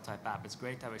monetize that type of app? It's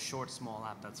great to have a short, small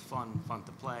app that's fun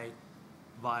to play,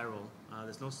 viral.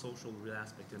 There's no social real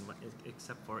aspect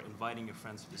except for inviting your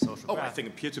friends to the social Oh, graph. I think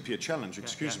a peer-to-peer challenge,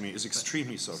 excuse me, is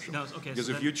extremely social. No, okay, because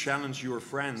so if you challenge your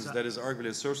friends, that is arguably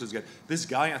as social as get. This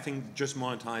guy, I think, just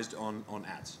monetized on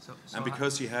ads, and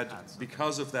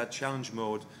because of that challenge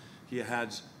mode, he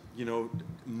had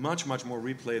much more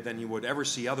replay than you would ever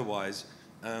see otherwise.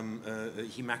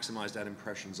 He maximized ad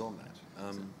impressions on that.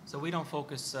 So we don't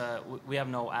focus, we have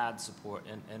no ad support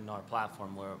in our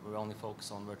platform. We only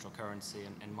focus on virtual currency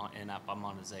and in-app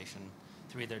monetization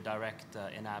through either direct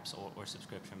in-apps or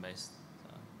subscription-based.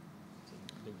 It's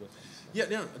a big difference.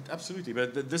 Yeah, absolutely.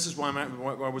 But this is why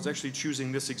I was actually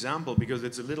choosing this example, because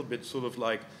it's a little bit sort of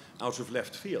like out of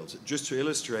left field, just to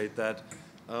illustrate that,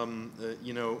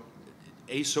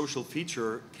 a social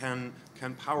feature can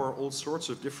power all sorts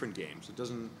of different games. It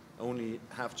doesn't only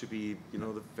have to be,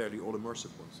 the fairly all-immersive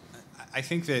ones. I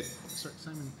think that... Sorry,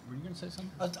 Simon, were you going to say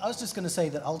something? I was just going to say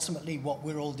that ultimately what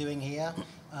we're all doing here,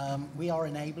 we are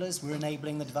enablers. We're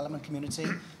enabling the development community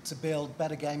to build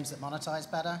better games that monetize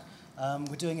better.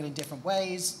 We're doing it in different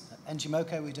ways. At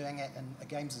NGMoko, we're doing it in a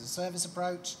games as a service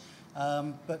approach.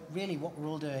 But really what we're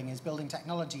all doing is building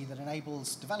technology that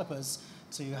enables developers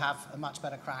to have a much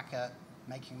better crack at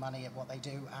making money at what they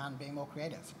do and being more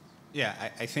creative. Yeah,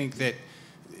 I think that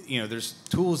there's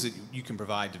tools that you can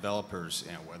provide developers,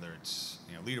 whether it's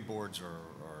leaderboards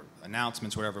or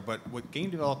announcements, whatever. But what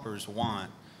game developers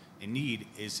want and need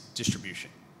is distribution.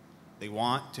 They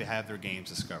want to have their games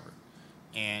discovered.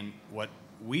 And what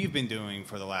we've been doing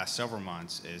for the last several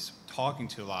months is talking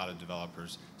to a lot of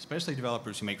developers, especially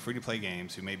developers who make free-to-play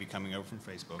games, who may be coming over from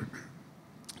Facebook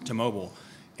to mobile,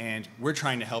 and we're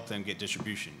trying to help them get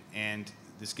distribution. And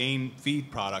this game feed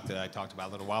product that I talked about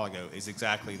a little while ago is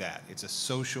exactly that. It's a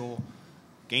social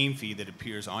game feed that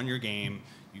appears on your game.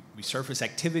 We surface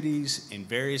activities in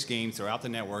various games throughout the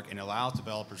network and allow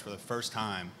developers for the first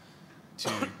time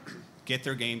to get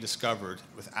their game discovered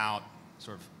without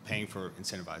sort of paying for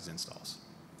incentivized installs.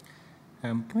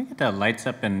 Can we get the lights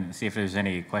up and see if there's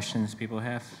any questions people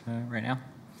have right now?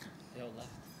 They all left.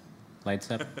 Lights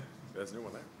up. There's no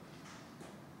one there.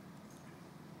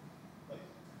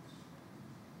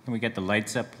 Can we get the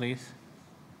lights up, please?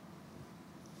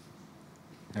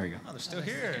 There we go. Oh, they're still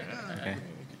here. Okay.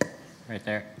 Right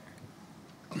there.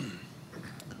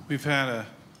 We've had a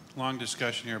long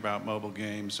discussion here about mobile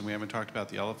games, and we haven't talked about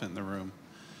the elephant in the room.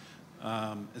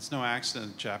 It's no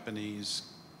accident Japanese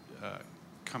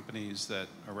companies that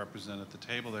are represented at the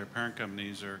table, their parent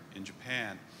companies are in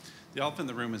Japan. The elephant in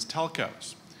the room is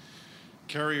telcos.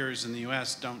 Carriers in the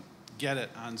US don't get it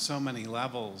on so many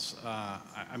levels.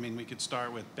 I mean, we could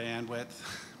start with bandwidth,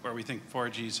 where we think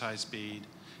 4G is high speed.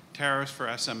 Tariffs for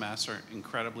SMS are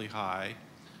incredibly high.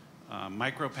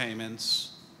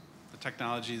 Micropayments, the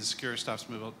technology, the secure stuff's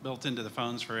built into the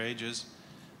phones for ages.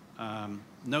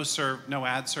 No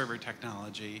ad server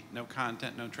technology, no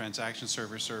content, no transaction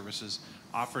server services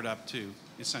offered up to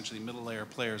essentially middle layer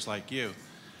players like you.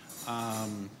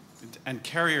 And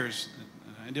carriers,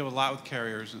 I deal a lot with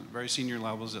carriers at very senior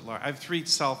levels at large. I have 3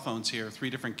 cell phones here, 3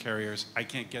 different carriers. I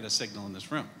can't get a signal in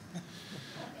this room.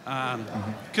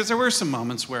 Because there were some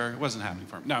moments where it wasn't happening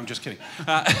for me. No, I'm just kidding.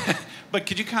 But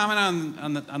could you comment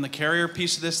on the carrier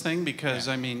piece of this thing? Because,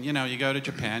 I mean, you go to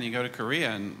Japan, you go to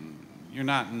Korea, and you're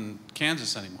not in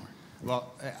Kansas anymore.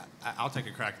 Well, I'll take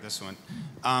a crack at this one.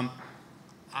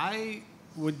 I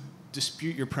would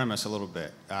dispute your premise a little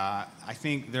bit. I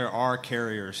think there are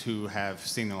carriers who have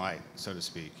seen the light, so to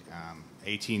speak.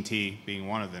 AT&T being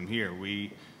one of them here.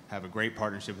 We have a great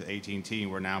partnership with AT&T,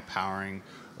 and we're now powering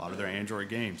a lot of their Android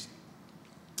games.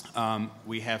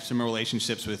 We have similar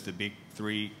relationships with the big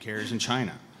 3 carriers in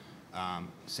China.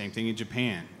 Same thing in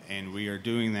Japan. And we are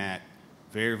doing that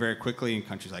very, very quickly in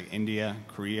countries like India,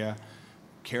 Korea.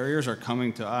 Carriers are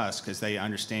coming to us because they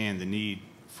understand the need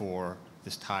for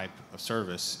this type of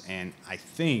service, and I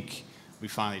think we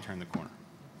finally turned the corner.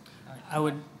 I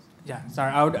would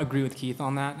agree with Keith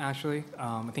on that, actually.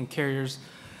 I think carriers,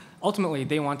 ultimately,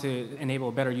 they want to enable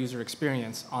a better user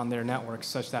experience on their networks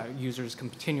such that users can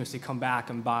continuously come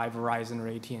back and buy Verizon or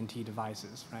AT&T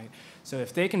devices, right? So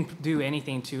if they can do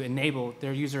anything to enable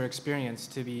their user experience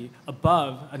to be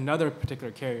above another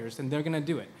particular carriers, then they're going to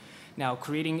do it. Now,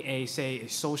 creating a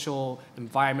social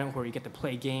environment where you get to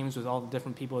play games with all the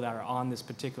different people that are on this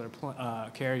particular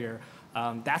carrier,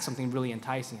 that's something really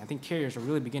enticing. I think carriers are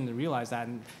really beginning to realize that,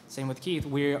 and same with Keith.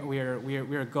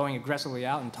 We're going aggressively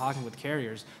out and talking with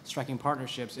carriers, striking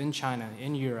partnerships in China,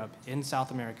 in Europe, in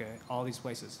South America, all these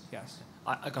places. Yes.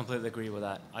 I completely agree with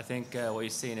that. I think what you're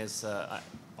seeing is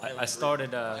I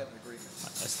started a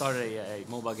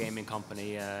mobile gaming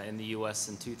company in the U.S.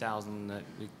 in 2000.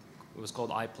 It was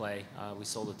called iPlay. We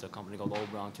sold it to a company called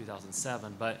Oberon in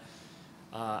 2007. But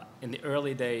in the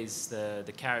early days,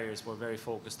 the carriers were very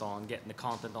focused on getting the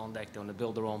content on deck. They wanted to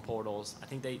build their own portals. I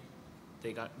think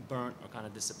they got burnt or kind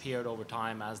of disappeared over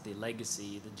time as the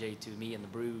legacy, the J2Me and the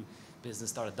Brew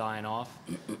business started dying off.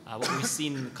 What we've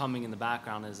seen coming in the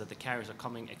background is that the carriers are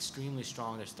coming extremely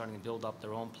strong. They're starting to build up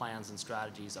their own plans and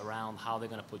strategies around how they're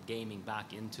going to put gaming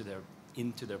back into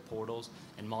their portals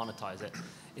and monetize it.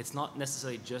 It's not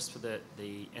necessarily just for the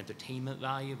entertainment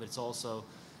value, but it's also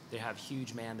they have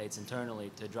huge mandates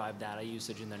internally to drive data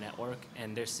usage in their network,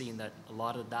 and they're seeing that a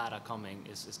lot of the data coming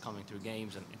is coming through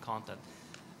games and content.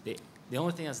 The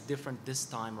only thing that's different this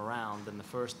time around than the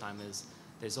first time is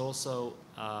there's also,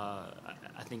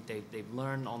 I think they've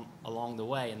learned along the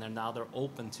way, and they're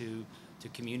open to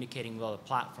communicating with other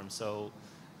platforms. So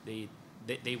they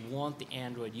want the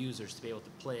Android users to be able to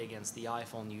play against the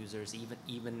iPhone users,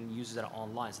 even users that are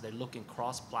online. So they're looking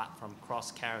cross-platform,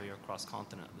 cross-carrier,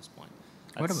 cross-continent at this point.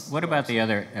 What about the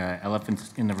other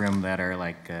elephants in the room that are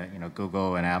like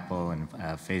Google and Apple and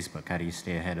Facebook? How do you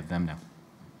stay ahead of them now?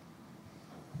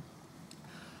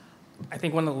 I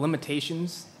think one of the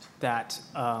limitations that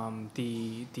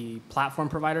the platform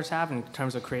providers have in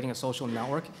terms of creating a social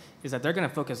network is that they're going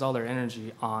to focus all their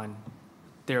energy on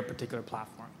their particular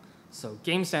platform. So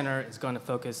Game Center is going to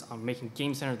focus on making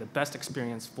Game Center the best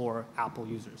experience for Apple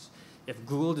users. If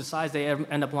Google decides they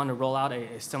end up wanting to roll out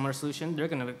a similar solution, they're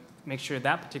going to make sure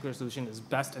that particular solution is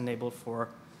best enabled for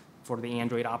the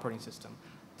Android operating system.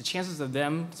 The chances of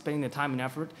them spending the time and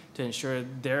effort to ensure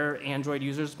their Android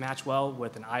users match well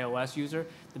with an iOS user,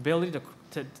 the ability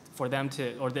for them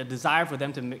to, or the desire for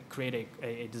them to create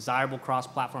a desirable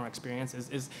cross-platform experience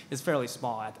is fairly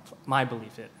small, at my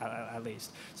belief, at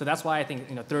least. So that's why I think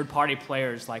third-party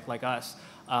players like us,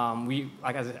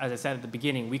 as I said at the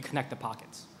beginning, we connect the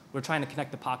pockets. We're trying to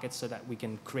connect the pockets so that we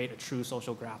can create a true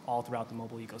social graph all throughout the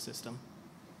mobile ecosystem.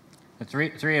 The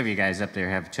three of you guys up there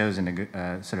have chosen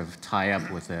to sort of tie up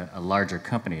with a larger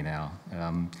company now.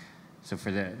 So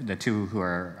for the two who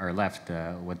are left,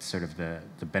 what's sort of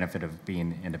the benefit of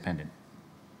being independent?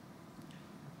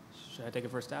 Should I take a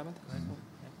first stab at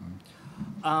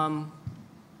that?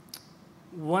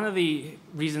 One of the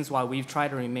reasons why we've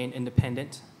tried to remain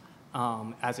independent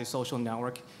as a social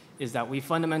network is that we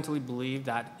fundamentally believe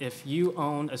that if you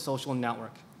own a social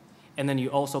network and then you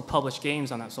also publish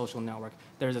games on that social network,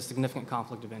 there's a significant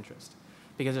conflict of interest.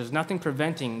 Because there's nothing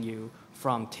preventing you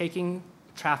from taking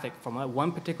traffic from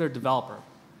one particular developer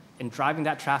and driving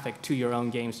that traffic to your own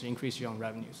games to increase your own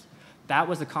revenues. That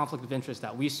was the conflict of interest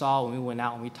that we saw when we went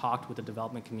out and we talked with the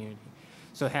development community.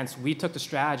 So hence, we took the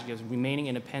strategy of remaining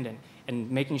independent and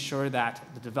making sure that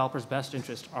the developers' best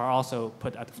interests are also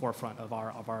put at the forefront of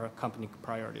our company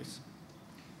priorities.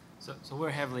 So we're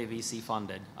heavily VC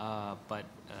funded, but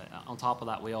on top of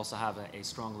that, we also have a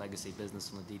strong legacy business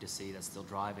from the D2C that's still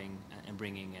driving and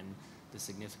bringing in the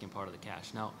significant part of the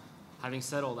cash. Now, having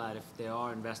said all that, if there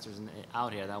are investors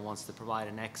out here that wants to provide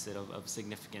an exit of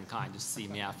significant kind, just see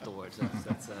me afterwards.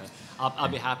 I'll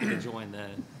be happy to join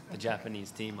the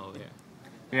Japanese team over here.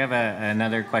 Do we have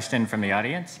another question from the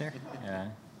audience here?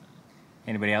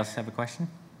 Anybody else have a question?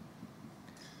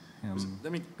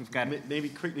 Let me maybe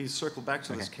quickly circle back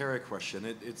to this carrier question.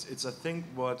 It's I think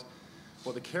what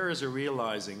the carriers are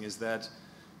realizing is that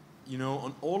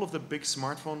on all of the big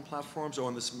smartphone platforms or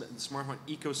on the smartphone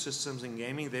ecosystems in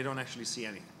gaming, they don't actually see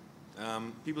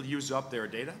anything. People use up their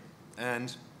data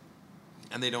and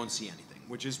they don't see anything,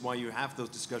 which is why you have those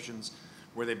discussions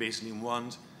where they basically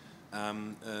want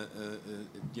the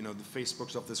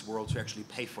Facebooks of this world to actually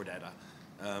pay for data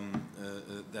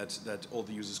that all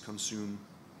the users consume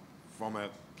from a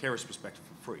carrier's perspective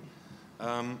for free.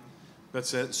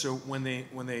 So when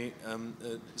they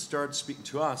start speaking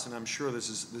to us, and I'm sure this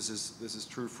is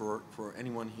true for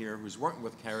anyone here who's working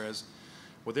with carriers,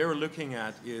 what they're looking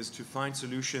at is to find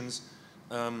solutions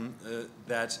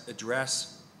that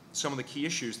address some of the key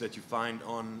issues that you find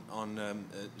on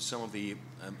some of the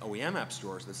OEM app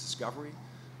stores. That's discovery,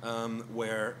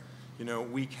 where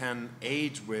we can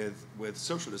aid with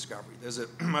social discovery. There's a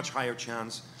much higher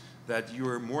chance that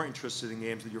you're more interested in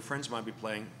games that your friends might be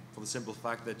playing, for the simple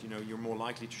fact that you're more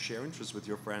likely to share interests with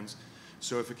your friends.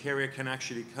 So if a carrier can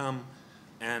actually come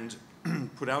and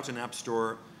put out an app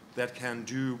store that can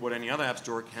do what any other app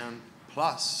store can,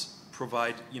 plus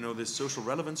provide this social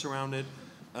relevance around it,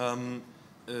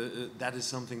 that is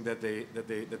something that they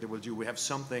will do. We have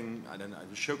something, I don't know,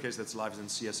 a showcase that's live in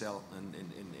CSL and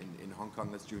in Hong Kong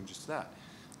that's doing just that.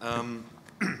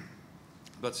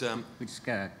 We just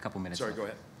got a couple minutes. Sorry, left. go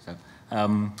ahead. So,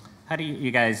 How do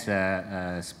you guys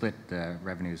split the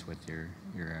revenues with your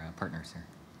partners here?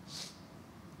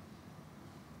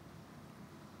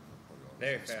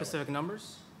 Specific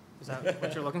numbers? Is that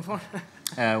what you're looking for?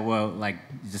 Well, like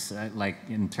just like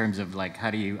in terms of like how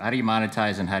do you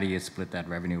monetize and how do you split that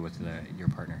revenue with your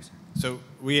partners? So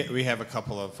we have a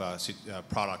couple of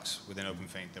products within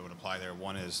OpenFaint that would apply there.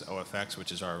 One is OFX,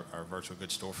 which is our virtual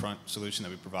goods storefront solution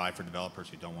that we provide for developers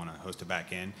who don't want to host a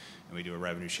back end, and we do a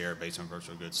revenue share based on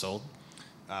virtual goods sold.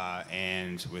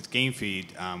 And with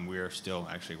GameFeed, we are still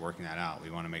actually working that out. We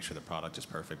want to make sure the product is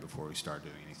perfect before we start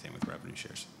doing anything with revenue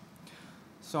shares.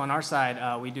 So on our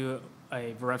side, we do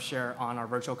a rev share on our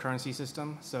virtual currency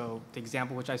system. So the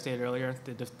example which I stated earlier,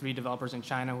 the 3 developers in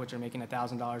China which are making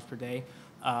 $1,000 per day,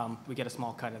 we get a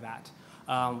small cut of that.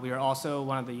 We are also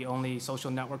one of the only social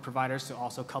network providers to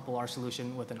also couple our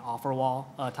solution with an offer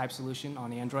wall type solution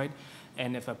on Android.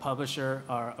 And if a publisher,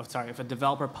 or if a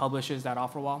developer publishes that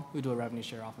offer wall, we do a revenue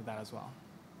share off of that as well.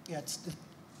 Yeah, it's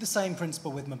the same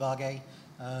principle with Mobage.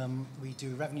 We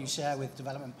do revenue share with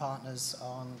development partners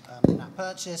on in-app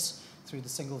purchase through the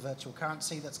single virtual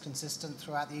currency that's consistent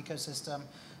throughout the ecosystem.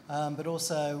 But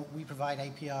also we provide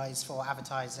APIs for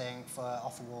advertising, for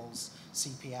offer walls,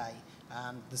 CPA,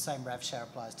 and the same rev share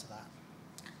applies to that.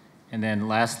 And then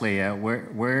lastly,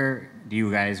 where do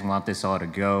you guys want this all to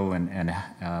go, and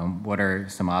what are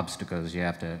some obstacles you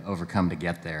have to overcome to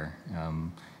get there?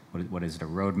 What is the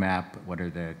roadmap? What are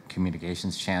the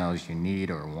communications channels you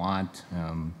need or want?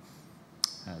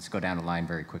 Let's go down the line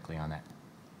very quickly on that.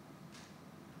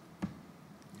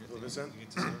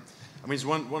 I mean, it's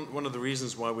one of the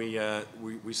reasons why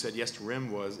we said yes to RIM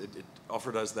was it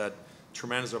offered us that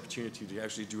tremendous opportunity to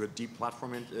actually do a deep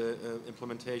platform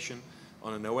implementation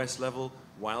on an OS level,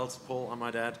 whilst, Paul, I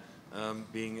might add,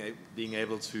 being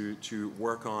able to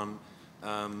work on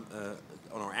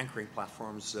our anchoring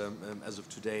platforms as of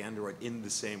today, Android, in the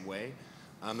same way.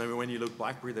 I mean, when you look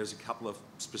BlackBerry, there's a couple of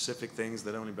specific things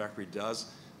that only BlackBerry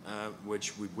does,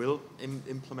 which we will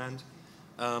implement.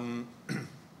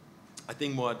 I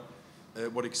think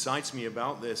what excites me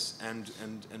about this and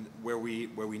where we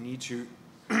need to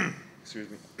excuse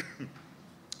me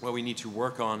where we need to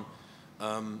work on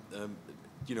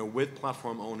with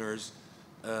platform owners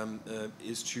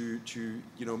is to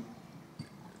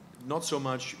not so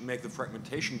much make the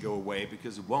fragmentation go away,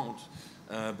 because it won't,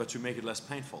 but to make it less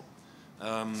painful.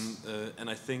 And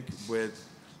I think with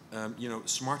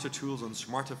smarter tools on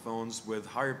smarter phones with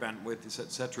higher bandwidth,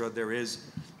 etc., there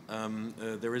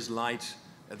is light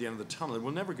at the end of the tunnel. It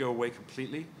will never go away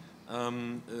completely,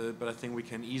 but I think we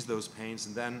can ease those pains.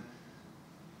 And then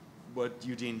what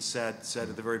Eugene said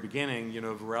at the very beginning,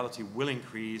 virality will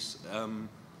increase, and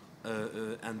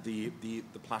the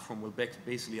platform will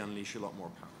basically unleash a lot more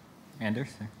power. Anders?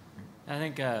 I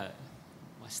think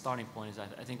my starting point is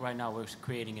I think right now we're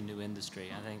creating a new industry.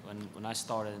 I think when I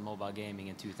started in mobile gaming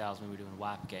in 2000, we were doing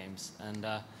WAP games, and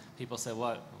people said,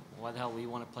 "Why the hell do you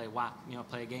want to play WAP?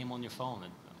 Play a game on your phone?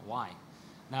 And why?"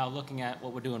 Now, looking at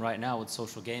what we're doing right now with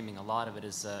social gaming, a lot of it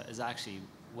is actually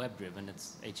web-driven.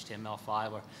 It's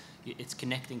HTML5, or it's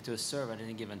connecting to a server at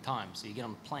any given time. So you get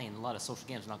on a plane, a lot of social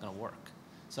games are not going to work.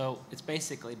 So it's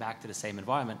basically back to the same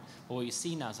environment, but what you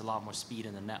see now is a lot more speed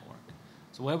in the network.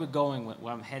 So where we're going,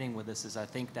 where I'm heading with this is I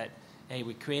think that, hey,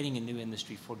 we're creating a new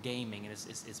industry for gaming, and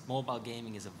it's mobile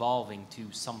gaming is evolving to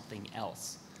something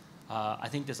else. I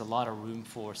think there's a lot of room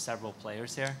for several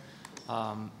players here.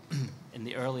 In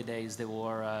the early days, there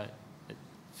were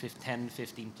 10,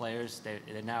 15 players.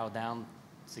 They're now down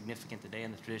significant today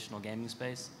in the traditional gaming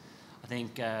space. I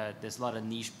think there's a lot of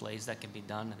niche plays that can be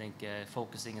done. I think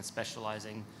focusing and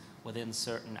specializing within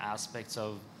certain aspects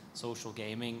of social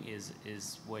gaming is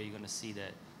where you're going to see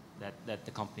that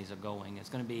the companies are going. It's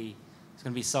going to be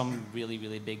some really,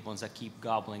 really big ones that keep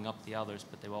gobbling up the others,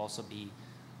 but there will also be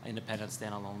independent,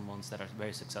 standalone ones that are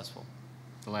very successful.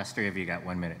 The last 3 of you got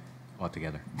 1 minute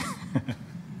altogether.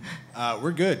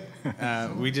 We're good.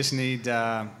 We just need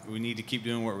to keep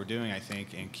doing what we're doing, I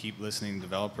think, and keep listening to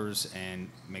developers and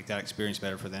make that experience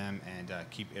better for them, and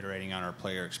keep iterating on our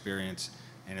player experience.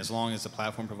 And as long as the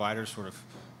platform providers sort of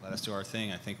let us do our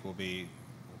thing, I think we'll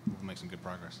make some good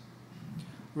progress.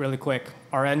 Really quick,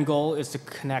 our end goal is to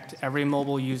connect every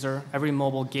mobile user, every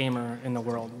mobile gamer in the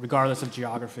world, regardless of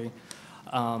geography.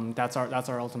 That's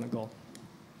our ultimate goal.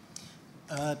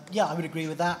 Yeah, I would agree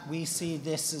with that. We see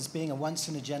this as being a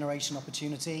once-in-a-generation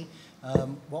opportunity.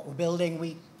 What we're building,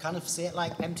 we kind of see it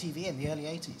like MTV in the early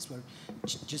 80s. We're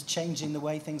just changing the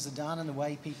way things are done and the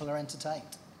way people are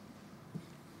entertained.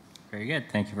 Very good.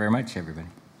 Thank you very much, everybody.